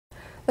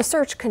The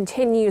search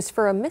continues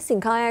for a missing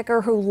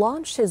kayaker who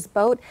launched his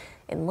boat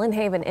in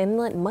Lynnhaven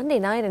Inlet Monday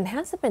night and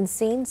hasn't been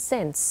seen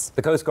since.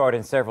 The Coast Guard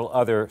and several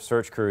other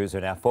search crews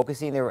are now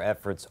focusing their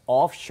efforts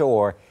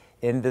offshore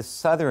in the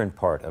southern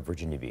part of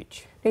Virginia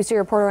Beach. News 2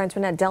 reporter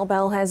Antoinette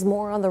Delbell has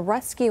more on the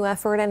rescue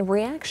effort and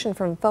reaction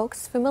from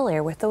folks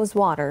familiar with those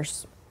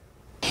waters.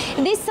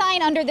 This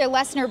sign under the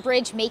Lesner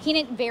Bridge making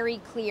it very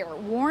clear,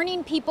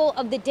 warning people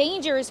of the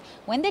dangers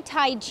when the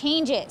tide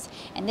changes.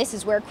 And this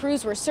is where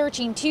crews were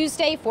searching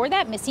Tuesday for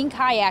that missing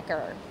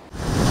kayaker.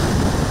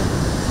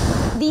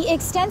 The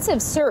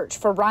extensive search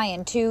for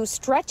Ryan 2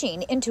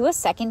 stretching into a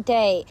second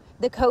day.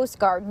 The Coast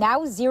Guard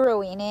now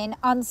zeroing in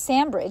on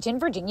Sandbridge in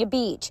Virginia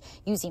Beach,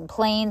 using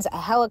planes,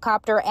 a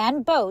helicopter,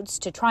 and boats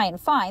to try and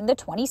find the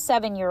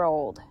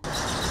 27-year-old.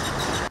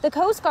 The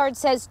Coast Guard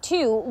says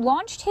 2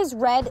 launched his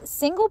red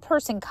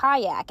single-person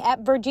kayak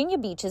at Virginia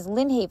Beach's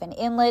Lynnhaven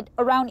Inlet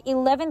around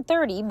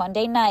 11:30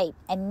 Monday night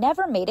and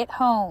never made it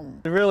home.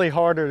 It's really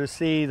harder to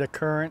see the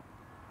current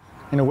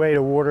and the way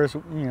the water's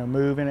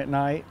moving at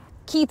night.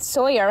 Keith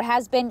Sawyer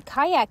has been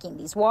kayaking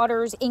these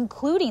waters,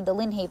 including the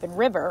Lynnhaven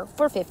River,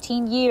 for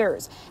 15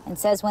 years and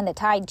says when the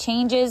tide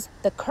changes,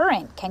 the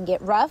current can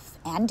get rough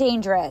and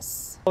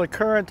dangerous. Well, the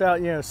current out,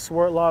 a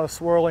lot of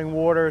swirling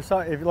water. So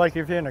if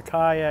you're in a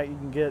kayak, you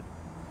can get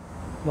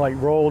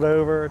rolled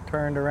over,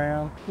 turned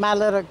around. My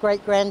little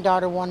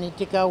great-granddaughter wanted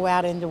to go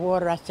out in the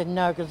water. I said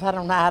no, because I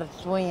don't know how to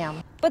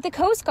swim. But the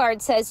Coast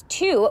Guard says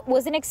 2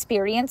 was an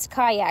experienced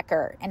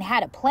kayaker and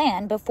had a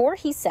plan before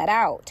he set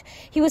out.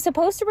 He was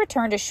supposed to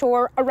return to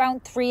shore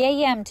around 3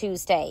 a.m.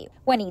 Tuesday.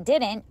 When he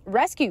didn't,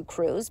 rescue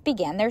crews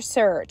began their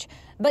search.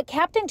 But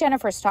Captain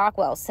Jennifer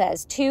Stockwell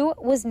says 2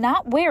 was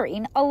not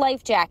wearing a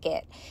life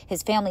jacket.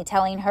 His family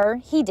telling her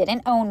he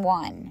didn't own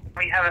one.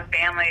 We have a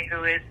family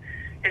who is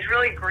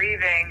really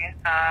grieving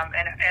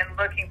and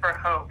looking for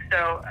hope.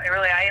 So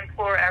I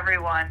implore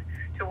everyone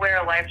to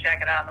wear a life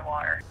jacket out on the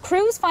water.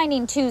 Crews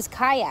finding 2's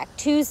kayak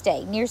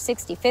Tuesday near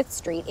 65th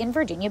Street in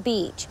Virginia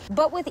Beach.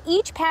 But with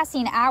each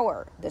passing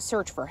hour, the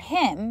search for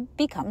him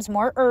becomes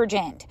more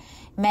urgent.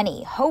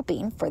 Many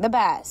hoping for the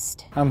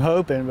best. I'm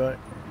hoping, but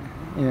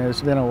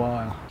it's been a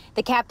while.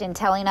 The captain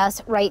telling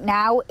us right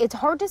now it's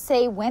hard to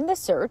say when the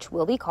search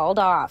will be called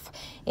off.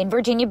 In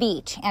Virginia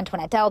Beach,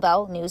 Antoinette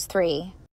Delbell, News 3.